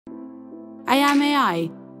I am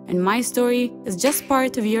AI, and my story is just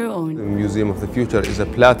part of your own. The Museum of the Future is a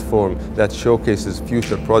platform that showcases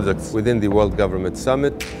future projects within the World Government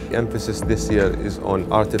Summit. The emphasis this year is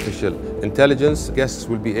on artificial intelligence. Guests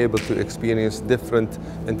will be able to experience different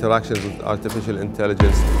interactions with artificial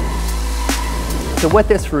intelligence. So what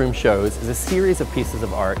this room shows is a series of pieces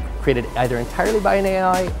of art created either entirely by an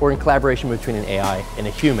AI or in collaboration between an AI and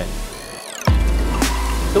a human.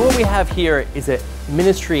 So what we have here is a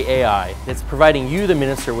ministry AI that's providing you, the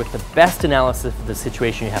minister, with the best analysis of the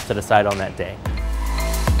situation you have to decide on that day.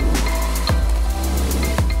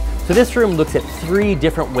 So this room looks at 3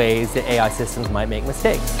 different ways that AI systems might make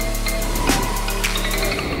mistakes.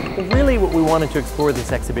 But really what we wanted to explore with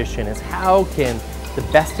this exhibition is how can the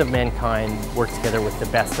best of mankind work together with the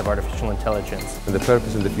best of artificial intelligence. And the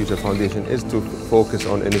purpose of the Future Foundation is to focus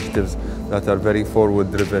on initiatives that are very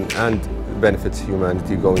forward-driven and benefits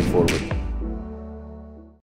humanity going forward.